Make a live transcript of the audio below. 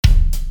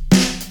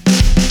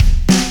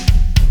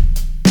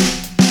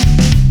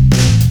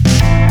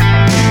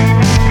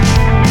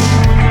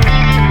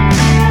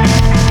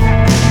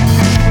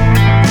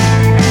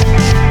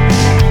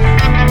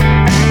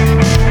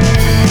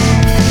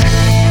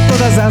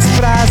tuas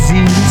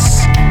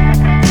frases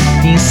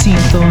em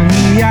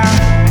sintonia,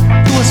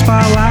 tuas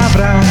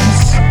palavras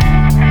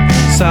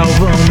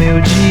salvam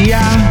meu dia.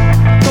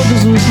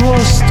 Todos os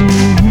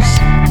rostos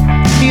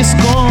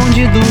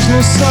escondidos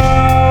no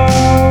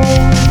sol,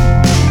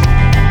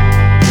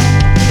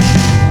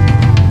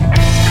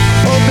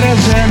 outras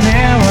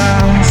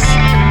janelas,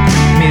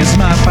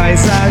 mesma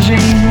paisagem,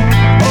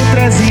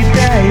 outras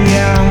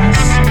ideias,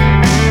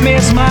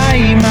 mesma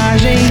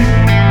imagem,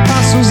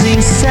 passos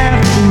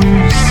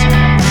incertos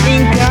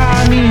em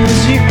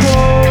caminhos de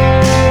cor,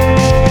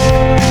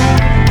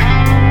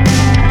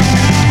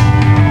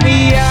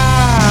 e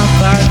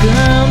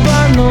apagando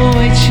a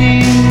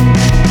noite,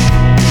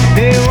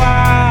 eu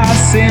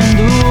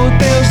acendo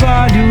teus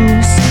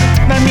olhos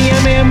na minha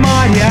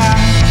memória.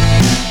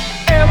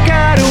 Eu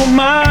quero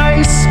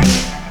mais,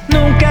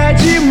 nunca é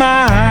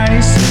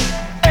demais.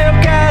 Eu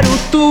quero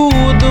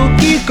tudo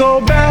que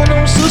couber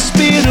num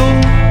suspiro.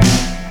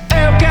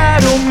 Eu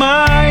quero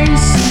mais,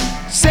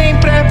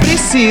 sempre é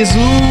preciso.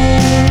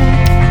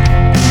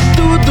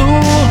 Tudo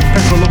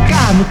pra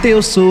colocar no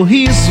teu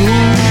sorriso,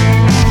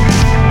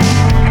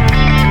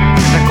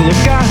 pra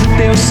colocar no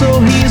teu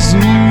sorriso.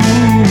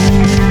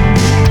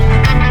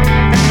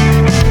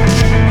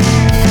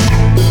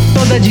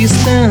 Toda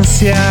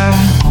distância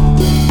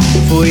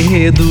foi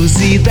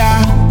reduzida,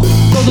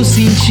 todo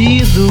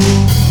sentido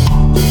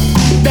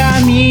da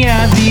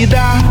minha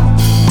vida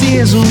se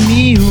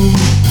resumiu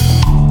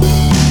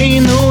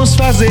em nos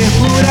fazer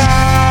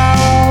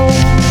plural.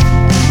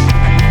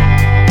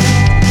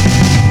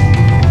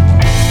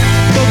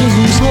 Todos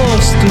os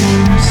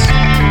rostos,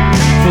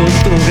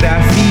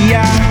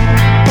 fotografia,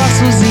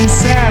 passos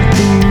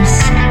incertos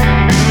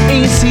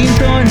em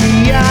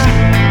sintonia,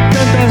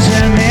 tantas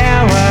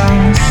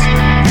janelas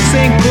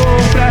sem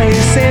cor pra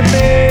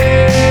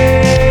receber,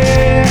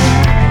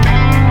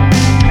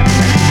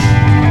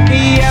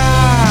 e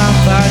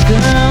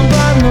apagando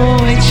a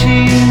noite,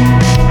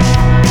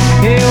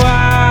 eu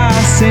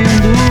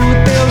acendo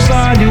teus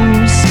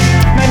olhos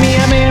na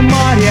minha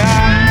memória.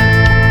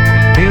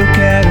 Eu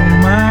quero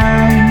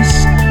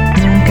mais,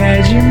 nunca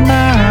é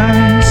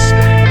demais.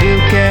 Eu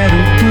quero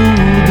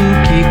tudo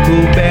que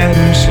couber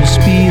num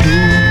suspiro.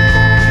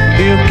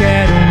 Eu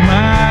quero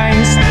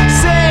mais,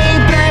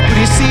 sempre é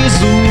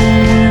preciso.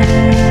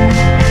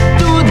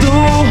 Tudo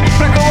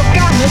pra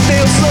colocar no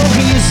teu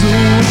sorriso.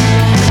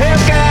 Eu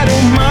quero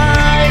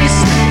mais,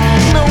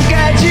 nunca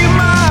é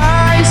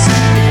demais.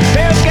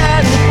 Eu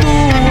quero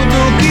tudo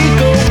que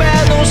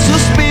couber num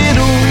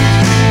suspiro.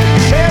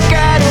 Eu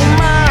quero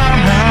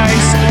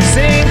mais,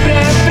 sempre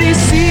é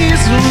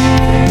preciso.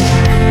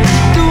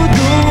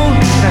 Tudo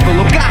pra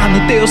colocar no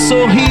teu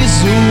sorriso.